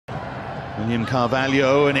William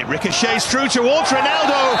Carvalho, and it ricochets through towards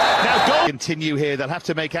Ronaldo. Now goal. Continue here. They'll have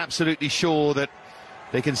to make absolutely sure that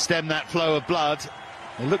they can stem that flow of blood.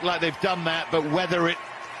 They look like they've done that, but whether it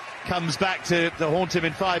comes back to haunt him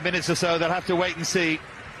in 5 minutes or so, they'll have to wait and see.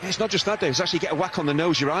 It's not just that, Dave. It's actually get a whack on the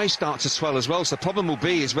nose, your eyes start to swell as well. So the problem will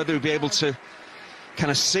be is whether he'll be able to kind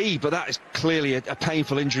of see, but that is clearly a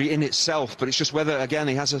painful injury in itself. But it's just whether, again,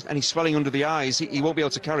 he has any swelling under the eyes, he won't be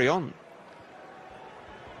able to carry on.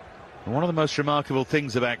 One of the most remarkable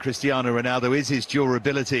things about Cristiano Ronaldo is his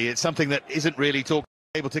durability. It's something that isn't really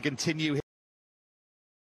able to continue.